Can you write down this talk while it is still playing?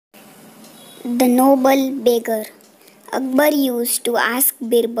The noble beggar. Akbar used to ask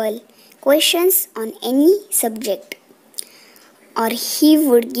Birbal questions on any subject, or he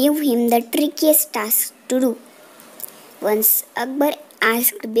would give him the trickiest task to do. Once Akbar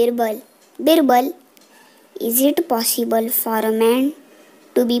asked Birbal, Birbal, is it possible for a man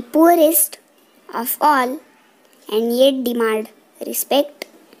to be poorest of all and yet demand respect?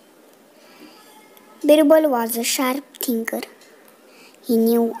 Birbal was a sharp thinker. He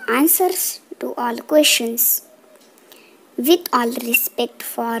knew answers to all questions. With all respect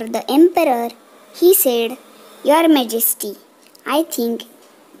for the emperor, he said, Your Majesty, I think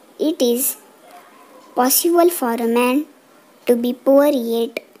it is possible for a man to be poor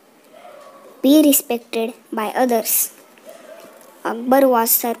yet be respected by others. Akbar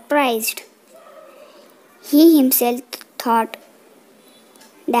was surprised. He himself thought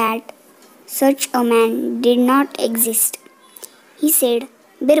that such a man did not exist. He said,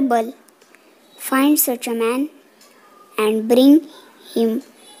 Birbal, find such a man and bring him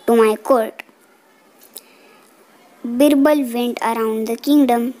to my court. Birbal went around the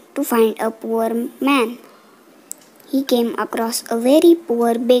kingdom to find a poor man. He came across a very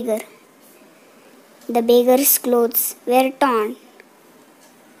poor beggar. The beggar's clothes were torn.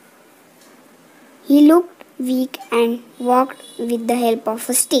 He looked weak and walked with the help of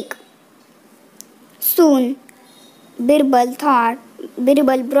a stick. Soon, Birbal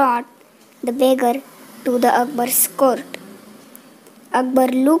brought the beggar to the Akbar's court. Akbar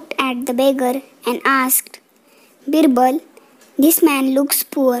looked at the beggar and asked, Birbal, this man looks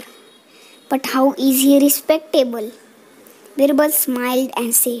poor, but how is he respectable? Birbal smiled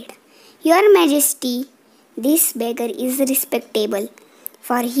and said, Your Majesty, this beggar is respectable,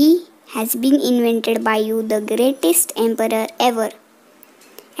 for he has been invented by you, the greatest emperor ever,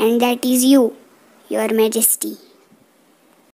 and that is you, Your Majesty.